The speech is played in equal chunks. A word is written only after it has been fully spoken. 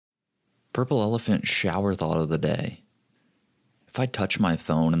Purple Elephant shower thought of the day. If I touch my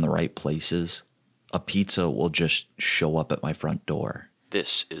phone in the right places, a pizza will just show up at my front door.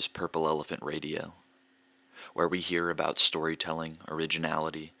 This is Purple Elephant Radio, where we hear about storytelling,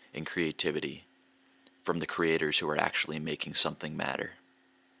 originality, and creativity from the creators who are actually making something matter.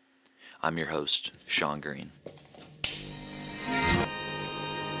 I'm your host, Sean Green.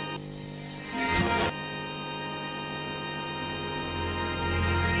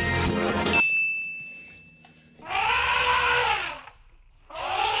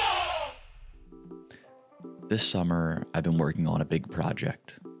 This summer, I've been working on a big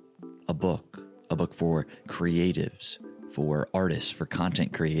project. A book for creatives, for artists, for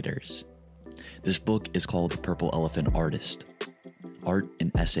content creators. This book is called The Purple Elephant Artist, Art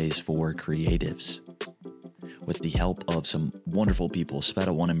and Essays for Creatives. With the help of some wonderful people,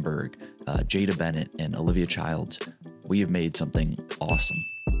 Sveta Wannenberg, Jada Bennett, and Olivia Childs, we have made something awesome.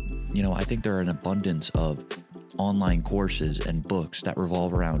 I think there are an abundance of online courses and books that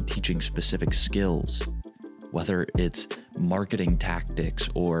revolve around teaching specific skills, whether it's marketing tactics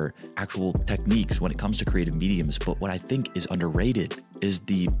or actual techniques when it comes to creative mediums. But what I think is underrated is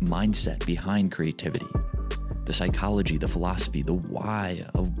the mindset behind creativity, the psychology, the philosophy, the why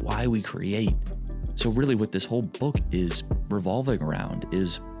of why we create. So really what this whole book is revolving around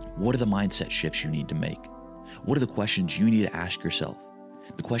is, what are the mindset shifts you need to make? What are the questions you need to ask yourself?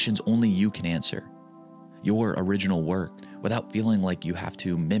 The questions only you can answer. Your original work without feeling like you have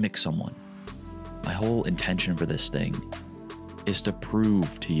to mimic someone. My whole intention for this thing is to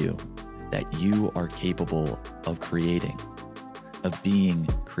prove to you that you are capable of creating, of being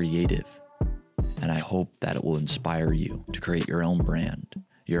creative. And I hope that it will inspire you to create your own brand,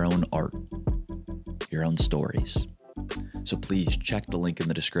 your own art, your own stories. So please check the link in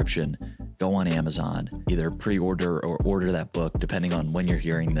the description. Go on Amazon, either pre-order or order that book, depending on when you're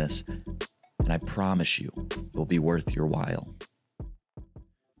hearing this. And I promise you, it will be worth your while.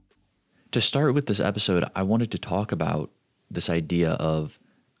 To start with this episode, I wanted to talk about this idea of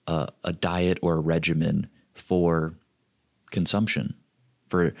a diet or a regimen for consumption,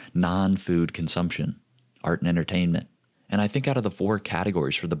 for non-food consumption, art and entertainment. And I think out of the 4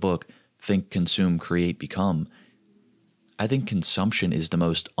 categories for the book, Think, Consume, Create, Become, I think consumption is the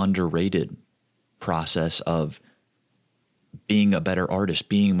most underrated process of being a better artist,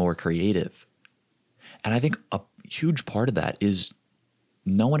 being more creative. And I think a huge part of that is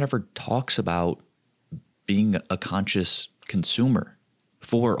no one ever talks about being a conscious consumer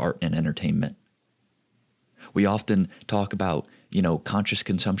for art and entertainment. We often talk about, conscious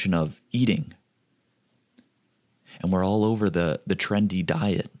consumption of eating. And we're all over the trendy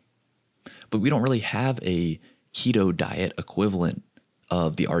diet. But we don't really have a keto diet equivalent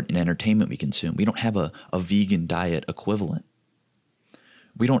of the art and entertainment we consume. We don't have a vegan diet equivalent.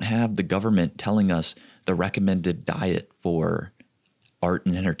 We don't have the government telling us the recommended diet for art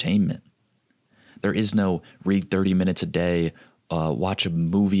and entertainment. There is no read 30 minutes a day, watch a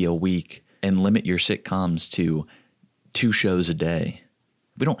movie a week, and limit your sitcoms to 2 shows a day.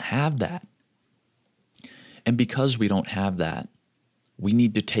 We don't have that. And because we don't have that, we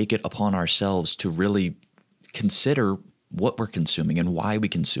need to take it upon ourselves to really consider what we're consuming and why we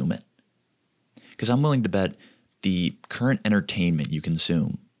consume it. Because I'm willing to bet the current entertainment you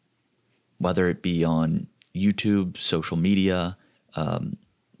consume, whether it be on YouTube, social media,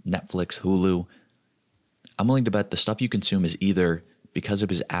 Netflix, Hulu, I'm willing to bet the stuff you consume is either because it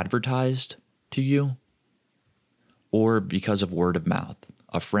was advertised to you or because of word of mouth.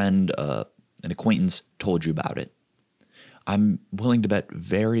 A friend, an acquaintance told you about it. I'm willing to bet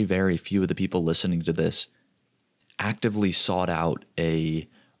very, very few of the people listening to this actively sought out a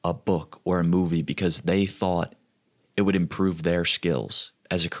book or a movie because they thought it would improve their skills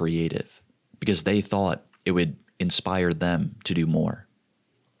as a creative, because they thought it would inspire them to do more.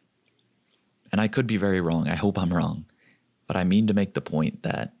 And I could be very wrong. I hope I'm wrong. But I mean to make the point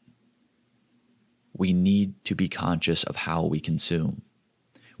that we need to be conscious of how we consume.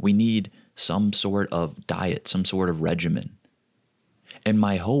 We need some sort of diet, some sort of regimen. And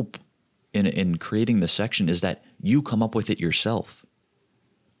my hope in creating this section is that you come up with it yourself.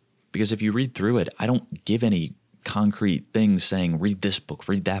 Because if you read through it, I don't give any concrete things saying, read this book,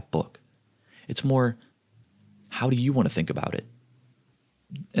 read that book. It's more, how do you want to think about it?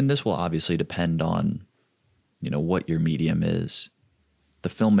 And this will obviously depend on, what your medium is. The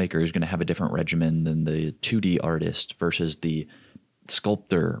filmmaker is going to have a different regimen than the 2D artist versus the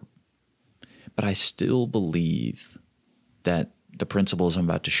sculptor. But I still believe that the principles I'm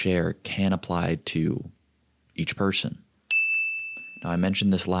about to share can apply to each person. Now, I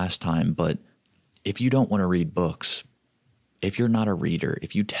mentioned this last time, but if you don't want to read books, If you're not a reader,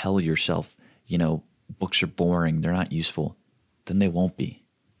 if you tell yourself, books are boring, they're not useful, then they won't be.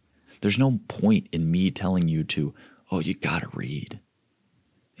 There's no point in me telling you you gotta read.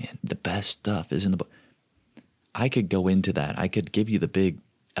 Man, the best stuff is in the book. I could go into that. I could give you the big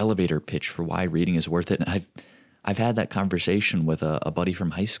elevator pitch for why reading is worth it. And I've had that conversation with a buddy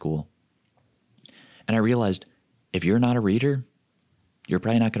from high school. And I realized if you're not a reader, you're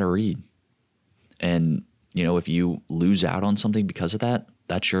probably not going to read. And, if you lose out on something because of that,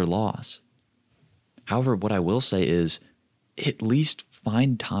 that's your loss. However, what I will say is at least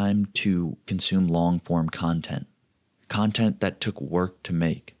find time to consume long-form content that took work to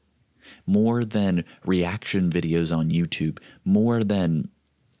make, more than reaction videos on YouTube, more than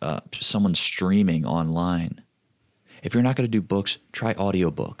someone streaming online. If you're not going to do books, try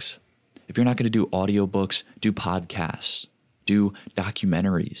audiobooks. If you're not going to do audiobooks, do podcasts, do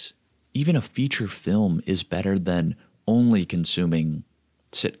documentaries. Even a feature film is better than only consuming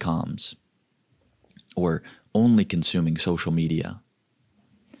sitcoms or only consuming social media.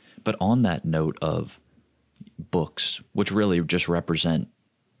 But on that note of books, which really just represent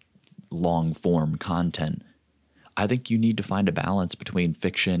long-form content, I think you need to find a balance between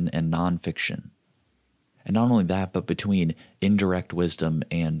fiction and nonfiction. And not only that, but between indirect wisdom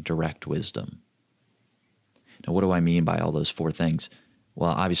and direct wisdom. Now, what do I mean by all those four things?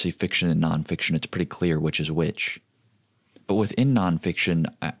 Well, obviously, fiction and nonfiction, it's pretty clear which is which. But within nonfiction,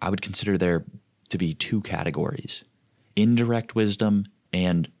 I would consider there to be two categories: indirect wisdom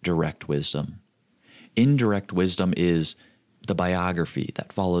and direct wisdom. Indirect wisdom is the biography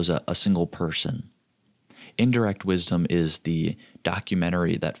that follows a single person. Indirect wisdom is the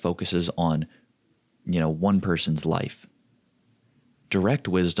documentary that focuses on, one person's life. Direct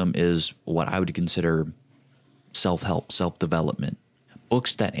wisdom is what I would consider self-help, self-development.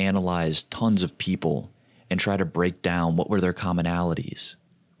 Books that analyze tons of people and try to break down what were their commonalities,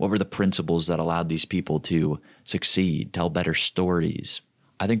 what were the principles that allowed these people to succeed, tell better stories.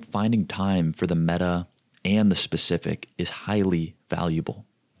 I think finding time for the meta and the specific is highly valuable.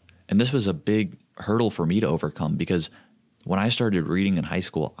 And this was a big hurdle for me to overcome because when I started reading in high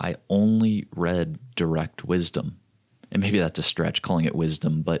school, I only read direct wisdom. And maybe that's a stretch calling it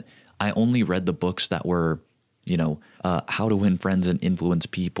wisdom, but I only read the books that were, How to Win Friends and Influence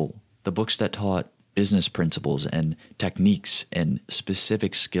People, the books that taught business principles and techniques and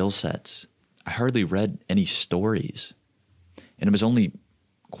specific skill sets. I hardly read any stories. And it was only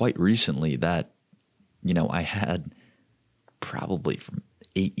quite recently that, I had probably from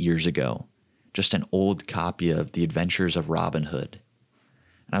 8 years ago, just an old copy of The Adventures of Robin Hood.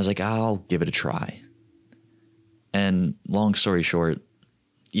 And I was like, I'll give it a try. And long story short,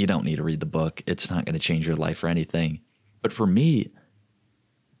 you don't need to read the book. It's not going to change your life or anything. But for me,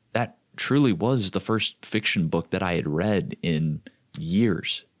 that truly was the first fiction book that I had read in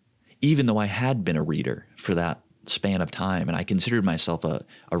years, even though I had been a reader for that span of time. And I considered myself a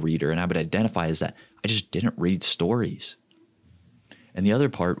reader, and I would identify as that. I just didn't read stories. And the other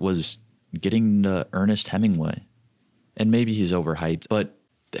part was getting to Ernest Hemingway. And maybe he's overhyped, but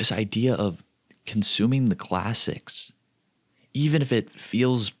this idea of consuming the classics, even if it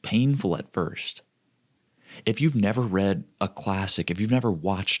feels painful at first. If you've never read a classic, if you've never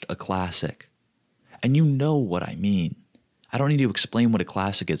watched a classic, and you know what I mean, I don't need to explain what a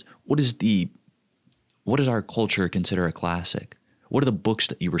classic is. What does our culture consider a classic? What are the books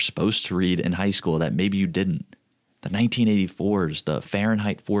that you were supposed to read in high school that maybe you didn't? The 1984s, the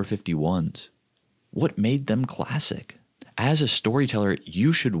Fahrenheit 451s. What made them classic? As a storyteller,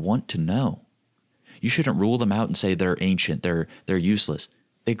 you should want to know. You shouldn't rule them out and say they're ancient, they're useless.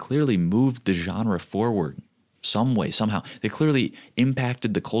 They clearly moved the genre forward some way, somehow. They clearly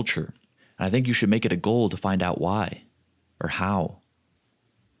impacted the culture. And I think you should make it a goal to find out why or how.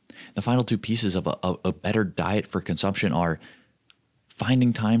 The final two pieces of a better diet for consumption are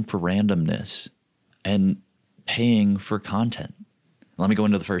finding time for randomness and paying for content. Let me go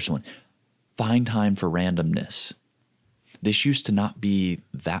into the first one. Find time for randomness. This used to not be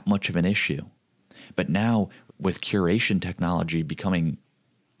that much of an issue. But now, with curation technology becoming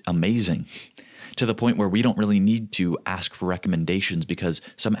amazing to the point where we don't really need to ask for recommendations because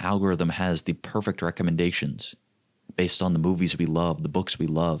some algorithm has the perfect recommendations based on the movies we love, the books we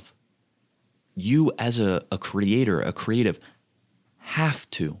love. You as a creator, a creative, have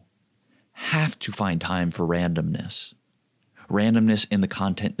to find time for randomness. Randomness in the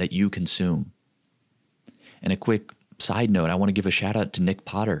content that you consume. And a quick side note, I want to give a shout out to Nick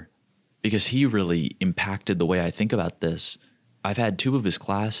Potter because he really impacted the way I think about this. I've had 2 of his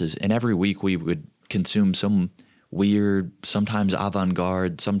classes, and every week we would consume some weird, sometimes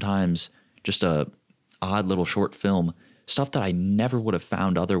avant-garde, sometimes just a odd little short film. stuff that I never would have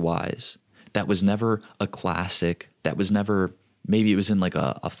found otherwise, that was never a classic, that was never, maybe it was in like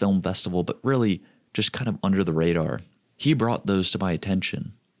a film festival, but really just kind of under the radar. He brought those to my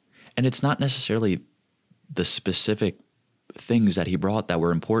attention. And it's not necessarily the specific things that he brought that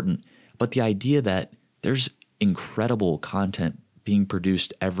were important, but the idea that there's incredible content being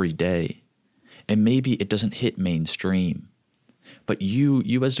produced every day. And maybe it doesn't hit mainstream, but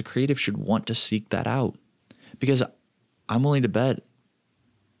you as a creative should want to seek that out, because I'm willing to bet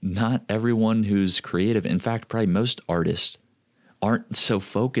not everyone who's creative, in fact, probably most artists, aren't so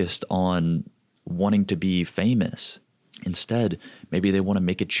focused on wanting to be famous. Instead, maybe they want to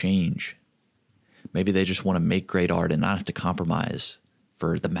make a change. Maybe they just want to make great art and not have to compromise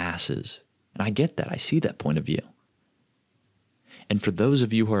for the masses. And I get that. I see that point of view. And for those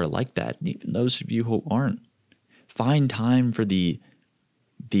of you who are like that, and even those of you who aren't, find time for the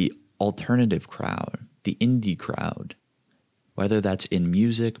alternative crowd, the indie crowd, whether that's in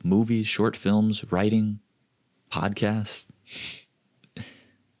music, movies, short films, writing, podcasts.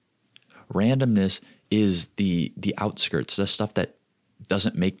 Randomness is the outskirts, the stuff that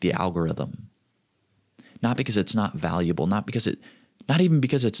doesn't make the algorithm. Not because it's not valuable, not even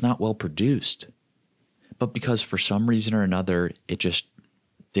because it's not well produced, but because for some reason or another, it just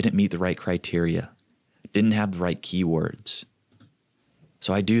didn't meet the right criteria, didn't have the right keywords.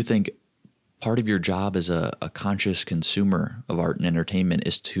 So I do think part of your job as a conscious consumer of art and entertainment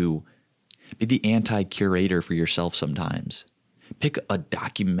is to be the anti-curator for yourself sometimes. Pick a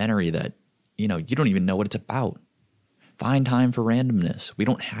documentary that, you don't even know what it's about. Find time for randomness. We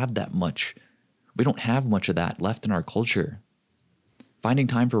don't have that much. We don't have much of that left in our culture. Finding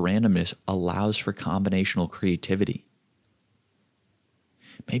time for randomness allows for combinational creativity.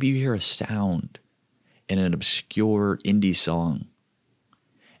 Maybe you hear a sound in an obscure indie song,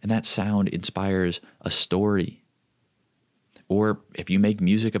 and that sound inspires a story. Or if you make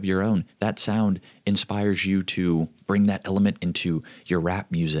music of your own, that sound inspires you to bring that element into your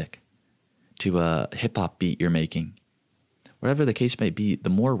rap music, to a hip-hop beat you're making. Whatever the case may be,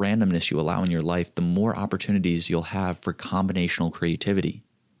 the more randomness you allow in your life, the more opportunities you'll have for combinational creativity.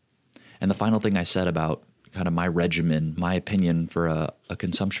 And the final thing I said about kind of my regimen, my opinion for a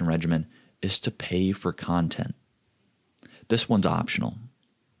consumption regimen, is to pay for content. This one's optional.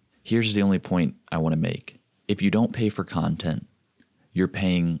 Here's the only point I want to make. If you don't pay for content, you're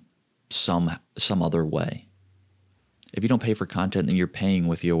paying some other way. If you don't pay for content, then you're paying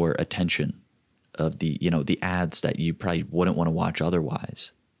with your attention of the ads that you probably wouldn't want to watch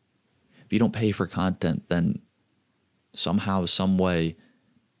otherwise. If you don't pay for content, then somehow, some way,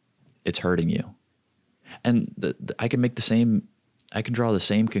 it's hurting you. And I can draw the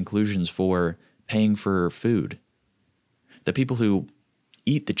same conclusions for paying for food. The people who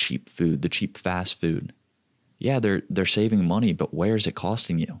eat the cheap food, the cheap fast food, yeah, they're saving money, but where is it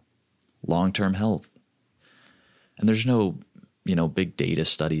costing you? Long-term health. And there's no big data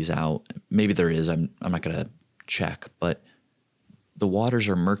studies out. Maybe there is. I'm not going to check, but the waters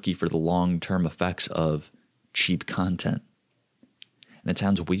are murky for the long-term effects of cheap content. And it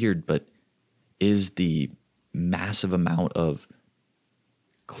sounds weird, but is the massive amount of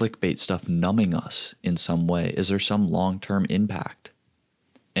clickbait stuff numbing us in some way? Is there some long-term impact?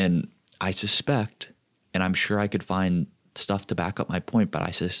 And I suspect, and I'm sure I could find stuff to back up my point, but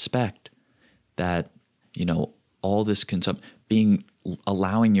I suspect that, all this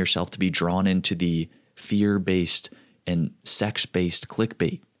allowing yourself to be drawn into the fear-based and sex-based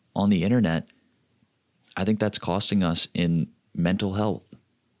clickbait on the internet, I think that's costing us in mental health.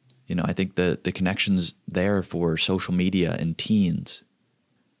 I think the connections there for social media and teens,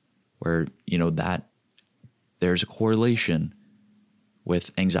 where, that there's a correlation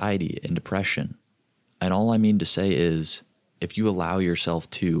with anxiety and depression. And all I mean to say is, if you allow yourself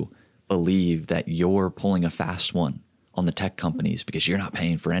to believe that you're pulling a fast one on the tech companies because you're not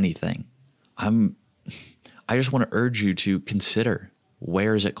paying for anything, I just want to urge you to consider,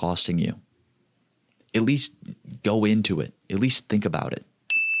 where is it costing you? At least go into it. At least think about it.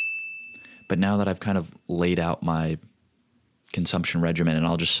 But now that I've kind of laid out my consumption regimen, and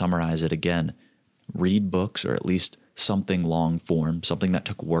I'll just summarize it again: read books, or at least something long form, something that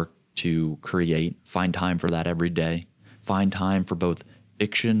took work to create. Find time for that every day. Find time for both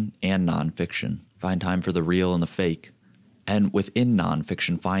fiction and nonfiction. Find time for the real and the fake. And within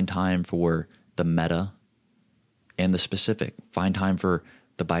nonfiction, find time for the meta and the specific. Find time for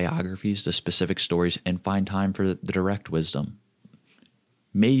the biographies, the specific stories, and find time for the direct wisdom.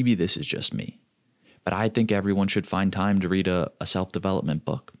 Maybe this is just me, but I think everyone should find time to read a self-development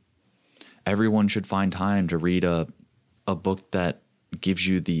book. Everyone should find time to read a book that gives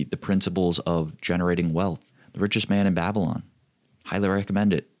you the principles of generating wealth. The Richest Man in Babylon. Highly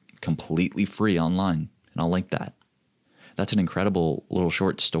recommend it. Completely free online, and I'll link that. That's an incredible little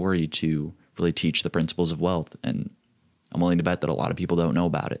short story to really teach the principles of wealth, and I'm willing to bet that a lot of people don't know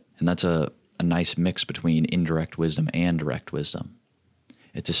about it. And that's a nice mix between indirect wisdom and direct wisdom.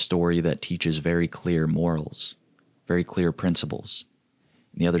 It's a story that teaches very clear morals, very clear principles.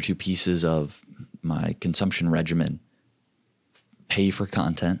 And the other two pieces of my consumption regimen: pay for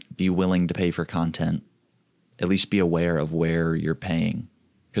content, be willing to pay for content, at least be aware of where you're paying.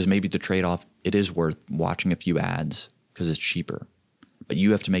 Because maybe the trade-off, it is worth watching a few ads because it's cheaper. But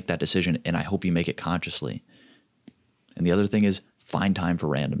you have to make that decision, and I hope you make it consciously. And the other thing is, find time for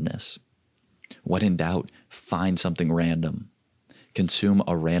randomness. When in doubt, find something random. Consume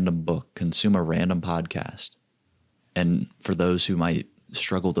a random book. Consume a random podcast. And for those who might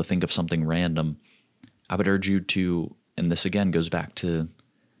struggle to think of something random, I would urge you to, and this again goes back to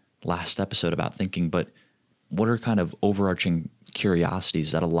last episode about thinking, but what are kind of overarching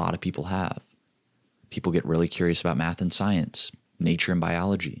curiosities that a lot of people have? People get really curious about math and science, nature and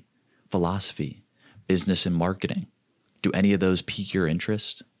biology, philosophy, business and marketing. Do any of those pique your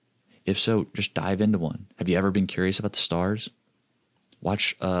interest? If so, just dive into one. Have you ever been curious about the stars?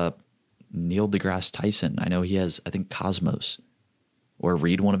 Watch Neil deGrasse Tyson. I know he has, I think, Cosmos. Or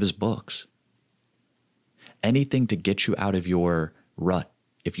read one of his books. Anything to get you out of your rut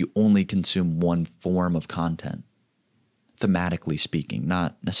if you only consume one form of content. Thematically speaking,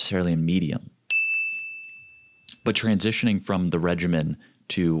 not necessarily a medium. But transitioning from the regimen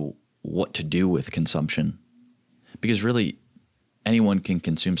to what to do with consumption. Because really, anyone can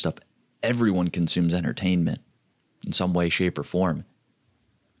consume stuff. Everyone consumes entertainment in some way, shape, or form.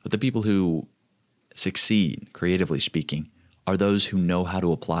 But the people who succeed, creatively speaking, are those who know how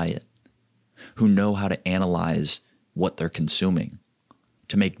to apply it, who know how to analyze what they're consuming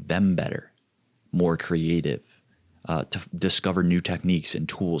to make them better, more creative, to discover new techniques and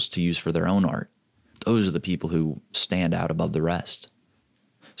tools to use for their own art. Those are the people who stand out above the rest.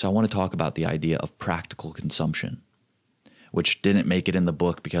 So I want to talk about the idea of practical consumption, which didn't make it in the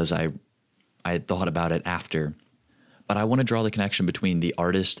book because I had thought about it after. But I want to draw the connection between the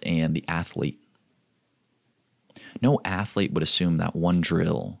artist and the athlete. No athlete would assume that one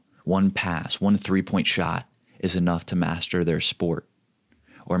drill, one pass, one three-point shot is enough to master their sport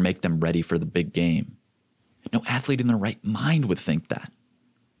or make them ready for the big game. No athlete in their right mind would think that.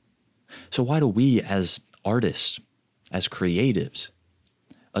 So why do we as artists, as creatives,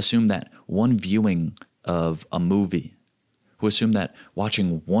 assume that one viewing of a movie, who assume that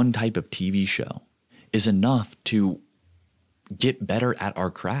watching one type of TV show is enough to get better at our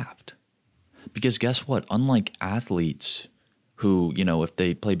craft? Because guess what? Unlike athletes who, if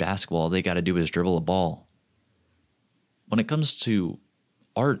they play basketball, all they got to do is dribble a ball. When it comes to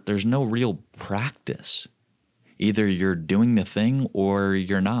art, there's no real practice. Either you're doing the thing or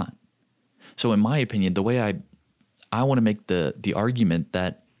you're not. So in my opinion, the way I want to make the argument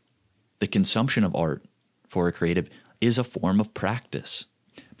that the consumption of art for a creative is a form of practice.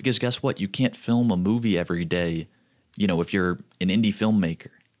 Because guess what? You can't film a movie every day, if you're an indie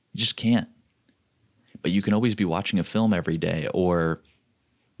filmmaker. You just can't. But you can always be watching a film every day or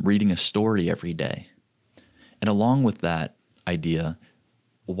reading a story every day. And along with that idea,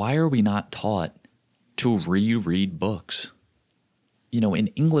 why are we not taught to reread books? In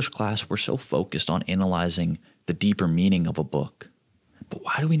English class, we're so focused on analyzing the deeper meaning of a book. But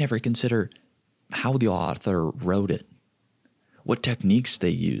why do we never consider how the author wrote it? What techniques they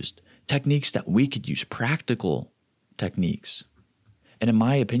used? Techniques that we could use, practical techniques. And in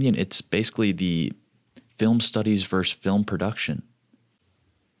my opinion, it's basically the film studies versus film production.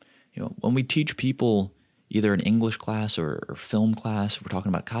 When we teach people either an English class or film class, we're talking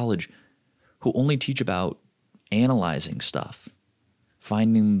about college, who only teach about analyzing stuff,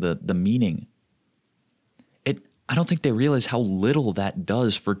 finding the meaning, I don't think they realize how little that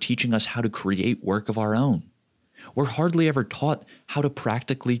does for teaching us how to create work of our own. We're hardly ever taught how to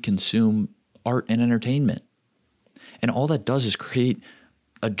practically consume art and entertainment. And all that does is create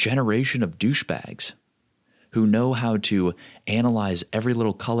a generation of douchebags who know how to analyze every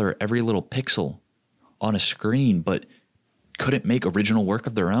little color, every little pixel on a screen, but couldn't make original work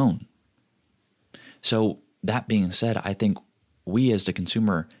of their own. So that being said, I think we as the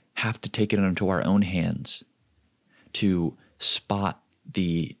consumer have to take it into our own hands to spot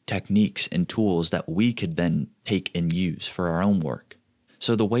the techniques and tools that we could then take and use for our own work.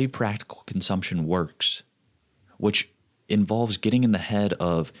 So the way practical consumption works, which involves getting in the head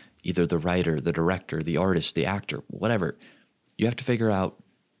of either the writer, the director, the artist, the actor, whatever, you have to figure out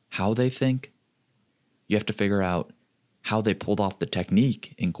how they think. You have to figure out how they pulled off the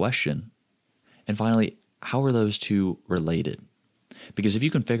technique in question. And finally, how are those two related? Because if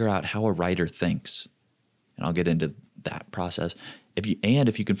you can figure out how a writer thinks, and I'll get into that process, if you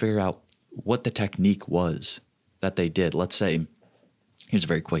can figure out what the technique was that they did, let's say, here's a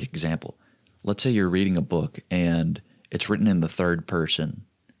very quick example. Let's say you're reading a book and it's written in the third person,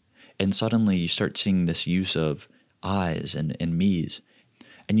 and suddenly you start seeing this use of I's and me's,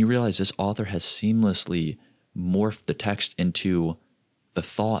 and you realize this author has seamlessly morphed the text into the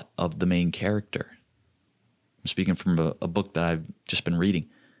thought of the main character. I'm speaking from a book that I've just been reading.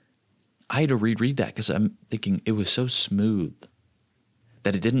 I had to reread that because I'm thinking it was so smooth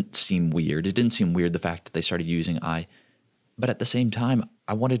that it didn't seem weird. It didn't seem weird, the fact that they started using I. But at the same time,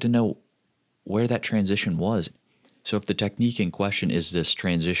 I wanted to know where that transition was. So if the technique in question is this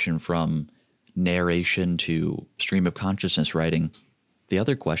transition from narration to stream of consciousness writing, the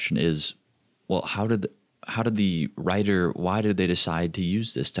other question is, well, how did the writer, why did they decide to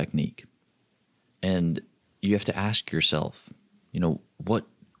use this technique? And you have to ask yourself,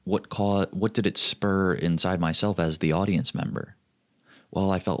 what did it spur inside myself as the audience member?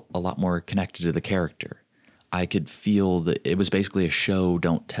 Well, I felt a lot more connected to the character. I could feel that it was basically a show,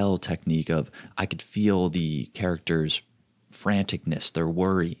 don't tell technique of, I could feel the character's franticness, their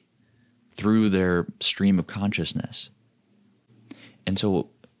worry through their stream of consciousness. And so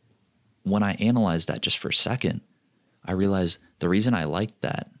when I analyzed that just for a second, I realized the reason I liked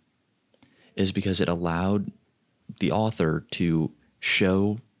that is because it allowed the author to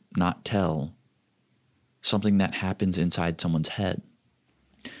show, not tell, something that happens inside someone's head.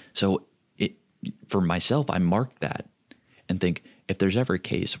 So for myself, I mark that and think, if there's ever a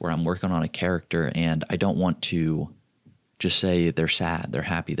case where I'm working on a character and I don't want to just say they're sad, they're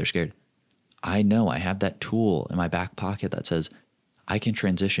happy, they're scared, I know I have that tool in my back pocket that says I can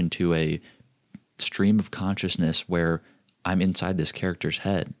transition to a stream of consciousness where I'm inside this character's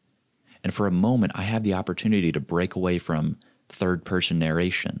head. And for a moment, I have the opportunity to break away from third-person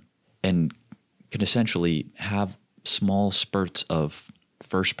narration and can essentially have small spurts of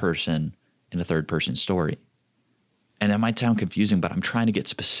first-person in a third-person story. And that might sound confusing, but I'm trying to get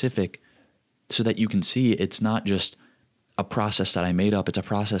specific so that you can see it's not just a process that I made up. It's a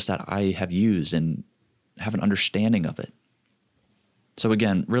process that I have used and have an understanding of it. So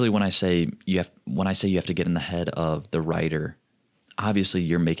again, really when I say you have to get in the head of the writer, obviously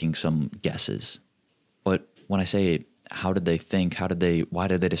you're making some guesses. But when I say how did they think, why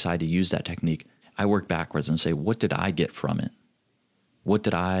did they decide to use that technique, I work backwards and say, what did I get from it? What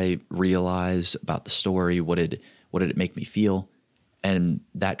did I realize about the story? What did it make me feel? And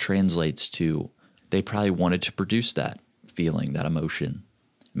that translates to, they probably wanted to produce that feeling, that emotion.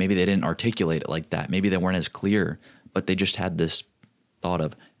 Maybe they didn't articulate it like that. Maybe they weren't as clear, but they just had this thought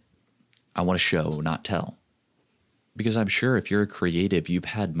of, I want to show, not tell. Because I'm sure if you're a creative, you've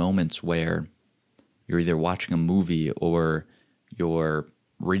had moments where you're either watching a movie or you're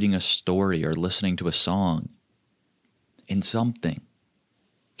reading a story or listening to a song, and something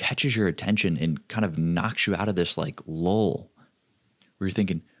catches your attention and kind of knocks you out of this like lull where you're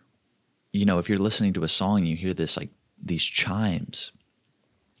thinking, if you're listening to a song and you hear this, like these chimes,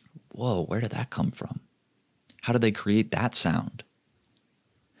 whoa, where did that come from? How did they create that sound?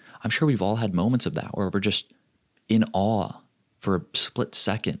 I'm sure we've all had moments of that where we're just in awe for a split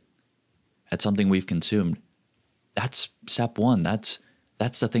second at something we've consumed. That's step one. That's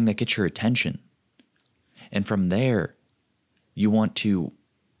the thing that gets your attention. And from there, you want to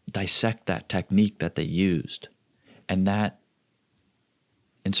dissect that technique that they used. And that,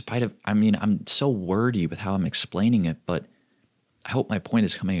 in spite of, I'm so wordy with how I'm explaining it, but I hope my point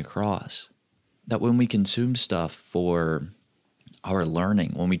is coming across. That when we consume stuff for our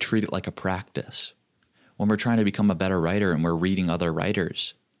learning, when we treat it like a practice, when we're trying to become a better writer and we're reading other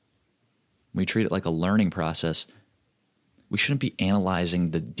writers, we treat it like a learning process, we shouldn't be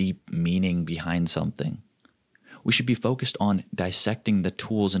analyzing the deep meaning behind something. We should be focused on dissecting the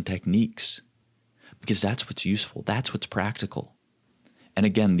tools and techniques because that's what's useful. That's what's practical. And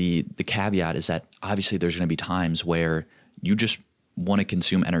again, the caveat is that obviously there's going to be times where you just want to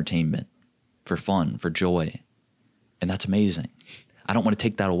consume entertainment for fun, for joy. And that's amazing. I don't want to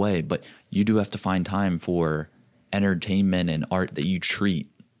take that away, but you do have to find time for entertainment and art that you treat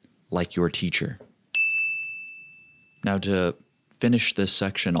like your teacher. Now, to finish this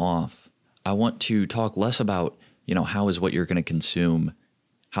section off, I want to talk less about, how is what you're going to consume,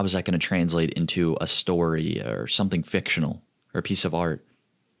 how is that going to translate into a story or something fictional or a piece of art.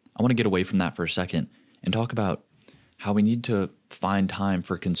 I want to get away from that for a second and talk about how we need to find time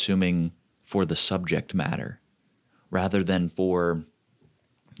for consuming for the subject matter rather than for,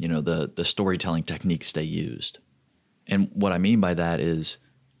 the storytelling techniques they used. And what I mean by that is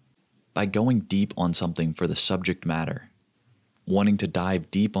by going deep on something for the subject matter, wanting to dive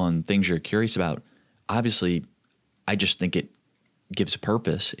deep on things you're curious about. Obviously, I just think it gives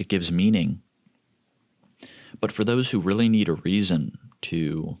purpose, it gives meaning. But for those who really need a reason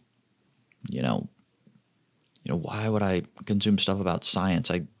to, why would I consume stuff about science?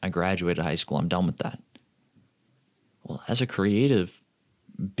 I graduated high school, I'm done with that. Well, as a creative,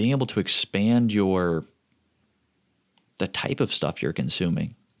 being able to expand the type of stuff you're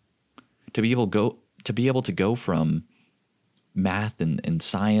consuming, to be able to go from math and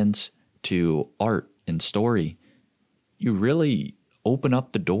science to art and story, you really open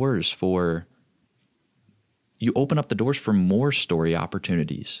up the doors for more story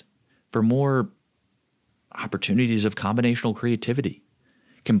opportunities, for more opportunities of combinational creativity,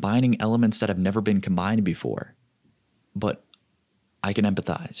 combining elements that have never been combined before. But I can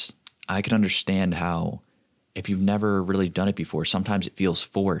empathize. I can understand how, if you've never really done it before, sometimes it feels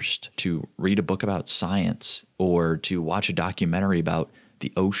forced to read a book about science or to watch a documentary about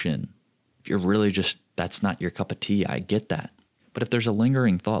the ocean. If you're really that's not your cup of tea, I get that. But if there's a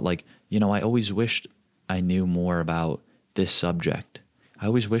lingering thought like, I always wished I knew more about this subject. I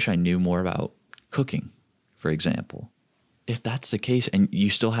always wish I knew more about cooking, for example. If that's the case and you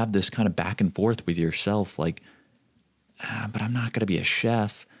still have this kind of back and forth with yourself, like, but I'm not going to be a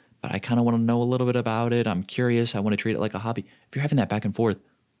chef, but I kind of want to know a little bit about it. I'm curious. I want to treat it like a hobby. If you're having that back and forth,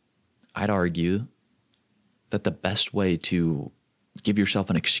 I'd argue that the best way to give yourself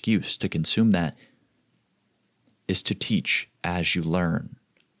an excuse to consume that is to teach as you learn,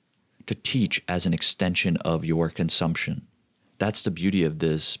 to teach as an extension of your consumption. That's the beauty of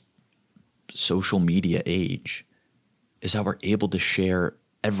this social media age, is that we're able to share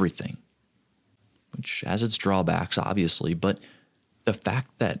everything, which has its drawbacks, obviously, but the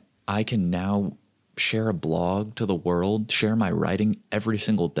fact that I can now share a blog to the world, share my writing every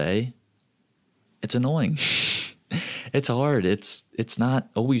single day, it's annoying. It's hard. It's not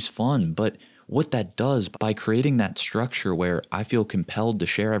always fun, but what that does, by creating that structure where I feel compelled to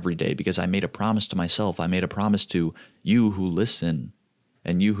share every day because I made a promise to myself, I made a promise to you who listen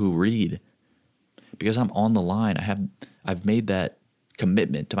and you who read, because I'm on the line, I've made that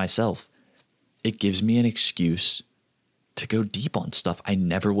commitment to myself. It gives me an excuse to go deep on stuff I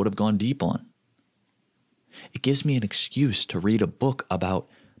never would have gone deep on. It gives me an excuse to read a book about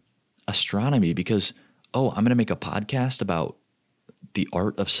astronomy because, I'm going to make a podcast about the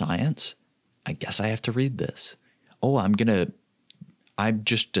art of science. I guess I have to read this. I've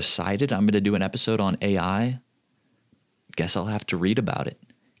just decided I'm going to do an episode on AI. Guess I'll have to read about it.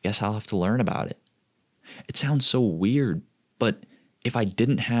 Guess I'll have to learn about it. It sounds so weird, but if I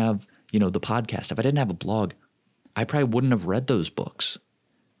didn't have, the podcast, if I didn't have a blog, I probably wouldn't have read those books.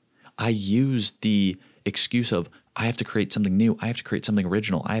 I used the excuse of, I have to create something new. I have to create something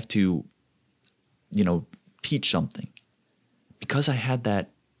original. I have to, teach something. Because I had that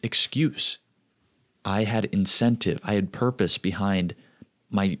excuse, I had incentive, I had purpose behind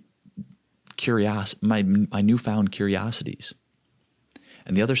my newfound curiosities.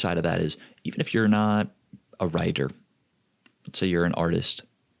 And the other side of that is, even if you're not a writer, let's say you're an artist,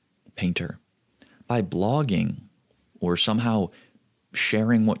 painter, by blogging or somehow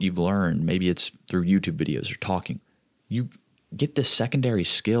sharing what you've learned, maybe it's through YouTube videos or talking, you get this secondary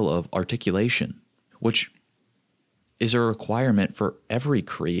skill of articulation, which is a requirement for every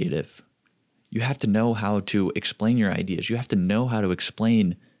creative. You have to know how to explain your ideas. You have to know how to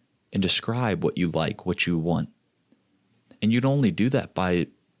explain and describe what you like, what you want. And you'd only do that by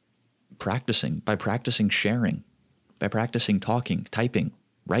practicing sharing, by practicing talking, typing,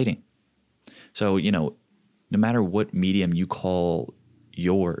 writing. So, no matter what medium you call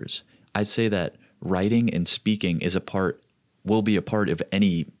yours, I'd say that writing and speaking will be a part of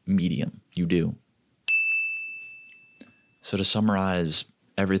any medium you do. So to summarize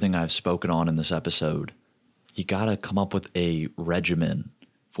everything I've spoken on in this episode, you gotta come up with a regimen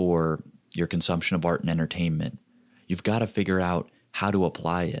for your consumption of art and entertainment. You've got to figure out how to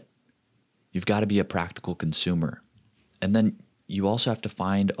apply it. You've got to be a practical consumer. And then you also have to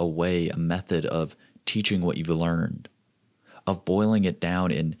find a method of teaching what you've learned, of boiling it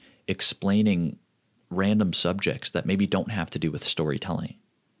down and explaining random subjects that maybe don't have to do with storytelling,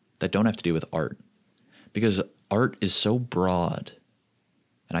 that don't have to do with art. Because art is so broad,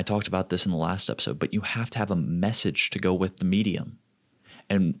 and I talked about this in the last episode, but you have to have a message to go with the medium.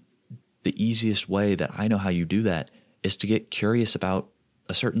 And the easiest way that I know how you do that is to get curious about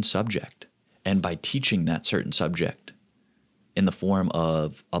a certain subject. And by teaching that certain subject in the form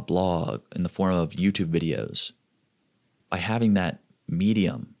of a blog, in the form of YouTube videos, by having that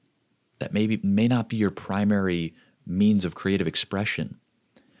medium that may not be your primary means of creative expression,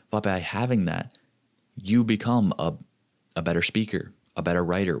 But by having that, you become a better speaker, a better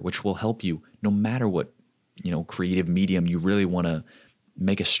writer, which will help you no matter what, creative medium you really want to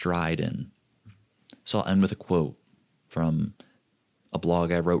make a stride in. So I'll end with a quote from a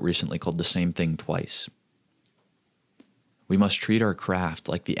blog I wrote recently called The Same Thing Twice. We must treat our craft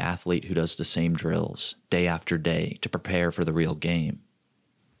like the athlete who does the same drills day after day to prepare for the real game.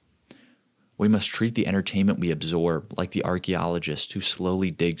 We must treat the entertainment we absorb like the archaeologist who slowly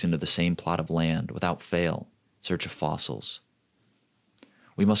digs into the same plot of land without fail in search of fossils.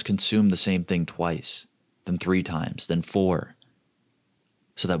 We must consume the same thing twice, then 3 times, then 4,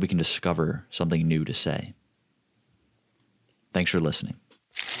 so that we can discover something new to say. Thanks for listening.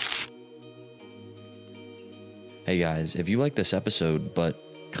 Hey guys, if you like this episode but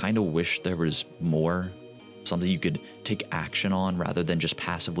kind of wish there was more, something you could take action on rather than just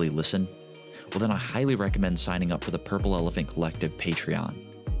passively listen, well then I highly recommend signing up for the Purple Elephant Collective Patreon.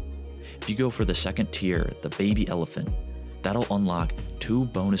 If you go for the second tier, the Baby Elephant, that'll unlock 2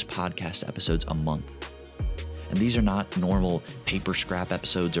 bonus podcast episodes a month. And these are not normal paper scrap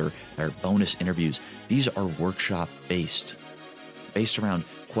episodes or bonus interviews. These are workshop based around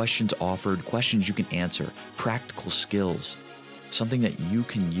questions offered, questions you can answer, practical skills, something that you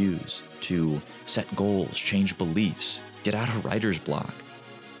can use to set goals, change beliefs, get out of writer's block.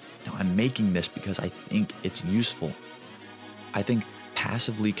 Now, I'm making this because I think it's useful. I think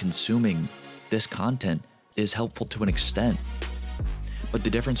passively consuming this content is helpful to an extent. But the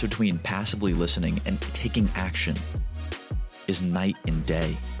difference between passively listening and taking action is night and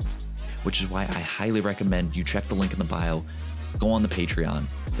day, which is why I highly recommend you check the link in the bio, go on the Patreon.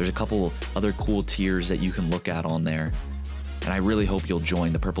 There's a couple other cool tiers that you can look at on there, and I really hope you'll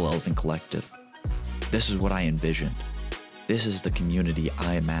join the Purple Elephant Collective. This is what I envisioned. This is the community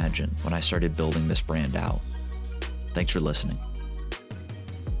I imagined when I started building this brand out. Thanks for listening.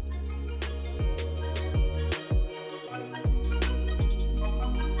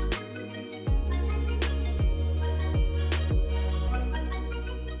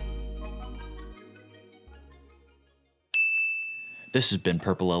 This has been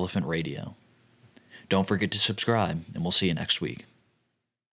Purple Elephant Radio. Don't forget to subscribe, and we'll see you next week.